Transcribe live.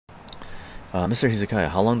Mr. Hezekiah,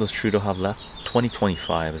 how long does Trudeau have left?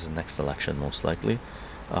 2025 is the next election, most likely.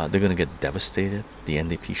 They're going to get devastated. The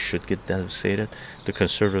NDP should get devastated. The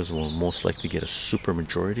Conservatives will most likely get a super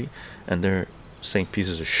majority, and they're saying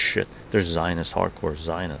pieces of shit. They're Zionist, hardcore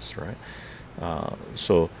Zionists, right?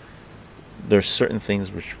 So there's certain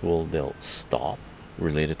things which they'll stop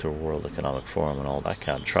related to a World Economic Forum and all that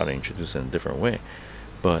kind of try to introduce it in a different way.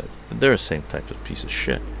 But they're the same type of piece of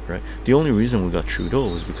shit, right? The only reason we got Trudeau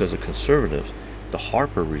was because the Conservatives, the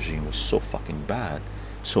Harper regime was so fucking bad,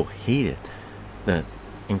 so hated, that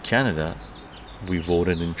in Canada, we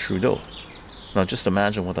voted in Trudeau. Now just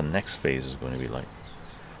imagine what the next phase is going to be like.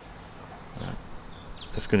 Right?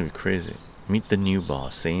 It's going to be crazy. Meet the new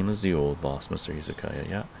boss, same as the old boss, Mr. Hezekiah,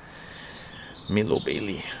 yeah. Milo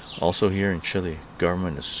Bailey, also here in Chile.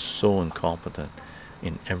 Government is so incompetent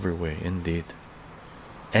in every way, indeed.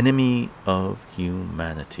 Enemy of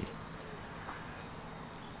humanity.